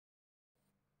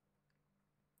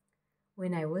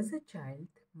When I was a child,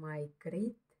 my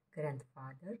great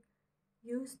grandfather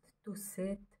used to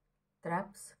set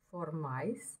traps for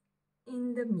mice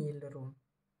in the meal room.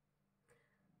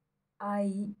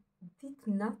 I did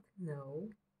not know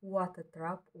what a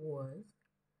trap was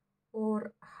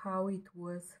or how it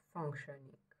was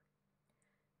functioning.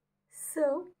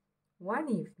 So, one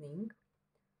evening,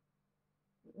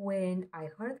 when I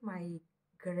heard my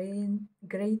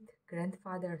great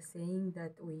grandfather saying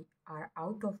that we are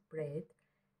out of bread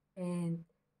and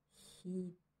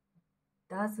he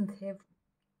doesn't have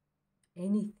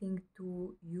anything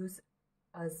to use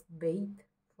as bait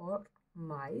for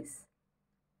mice,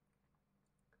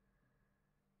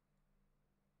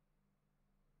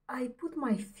 I put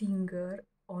my finger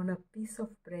on a piece of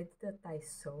bread that I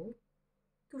saw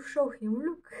to show him,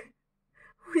 look,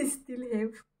 we still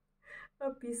have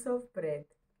a piece of bread.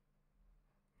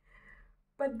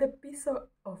 But the piece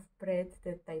of bread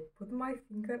that I put my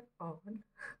finger on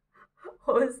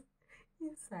was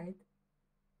inside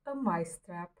a mice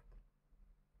trap.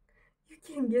 You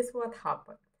can guess what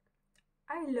happened.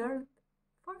 I learned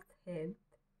firsthand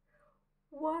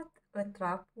what a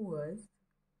trap was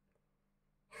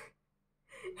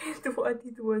and what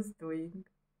it was doing.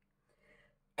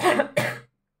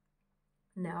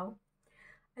 Now,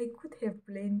 I could have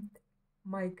blamed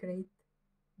my great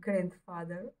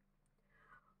grandfather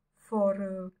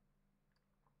for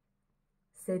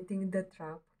setting the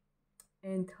trap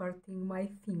and hurting my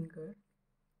finger,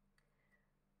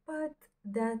 but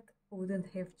that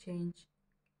wouldn't have changed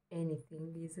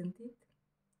anything, isn't it?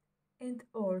 And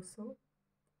also,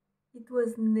 it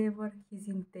was never his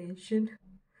intention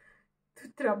to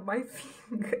trap my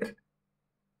finger.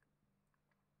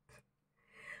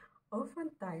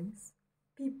 Oftentimes,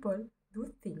 people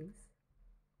do things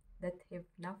that have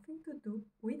nothing to do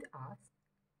with us,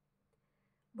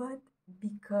 but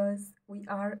because we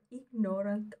are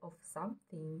ignorant of some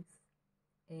things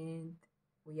and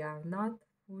we are not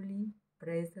fully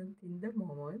present in the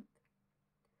moment,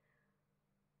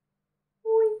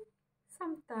 we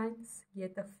sometimes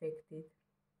get affected.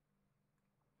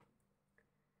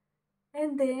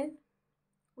 And then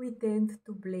we tend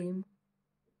to blame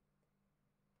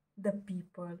the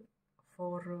people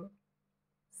for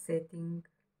setting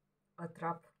a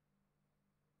trap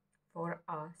for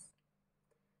us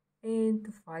and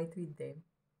to fight with them.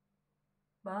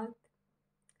 But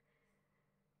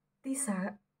this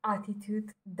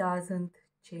attitude doesn't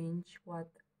change what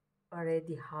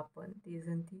already happened,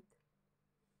 isn't it?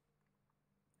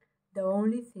 The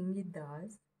only thing it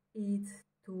does is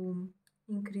to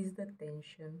increase the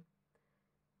tension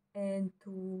and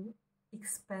to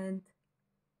expand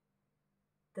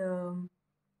the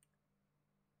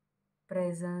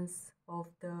presence of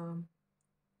the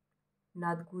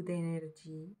not good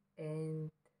energy and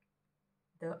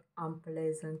the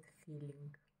unpleasant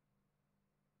feeling.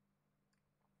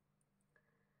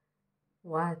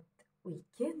 What we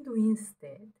can do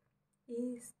instead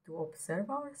is to observe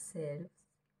ourselves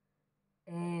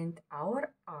and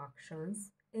our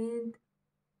actions and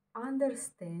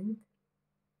understand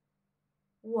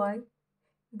why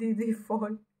did we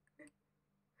fall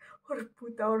or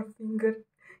put our finger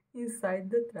inside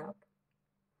the trap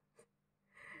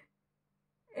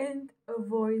and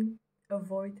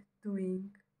avoid doing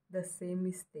the same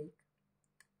mistake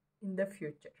in the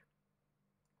future.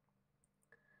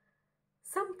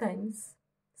 Sometimes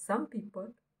some people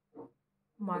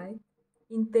might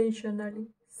intentionally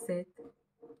set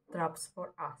traps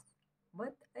for us,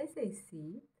 but as I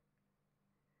see it,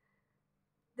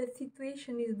 the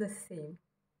situation is the same.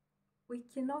 We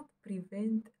cannot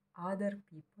prevent other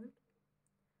people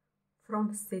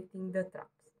from setting the traps.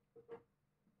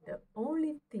 The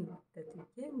only thing that we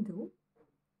can do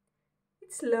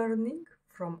is learning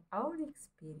from our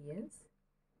experience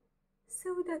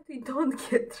so that we don't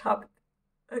get trapped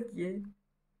again.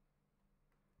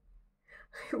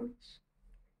 I wish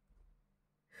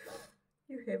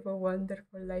you have a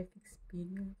wonderful life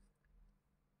experience.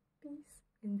 Peace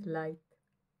and light.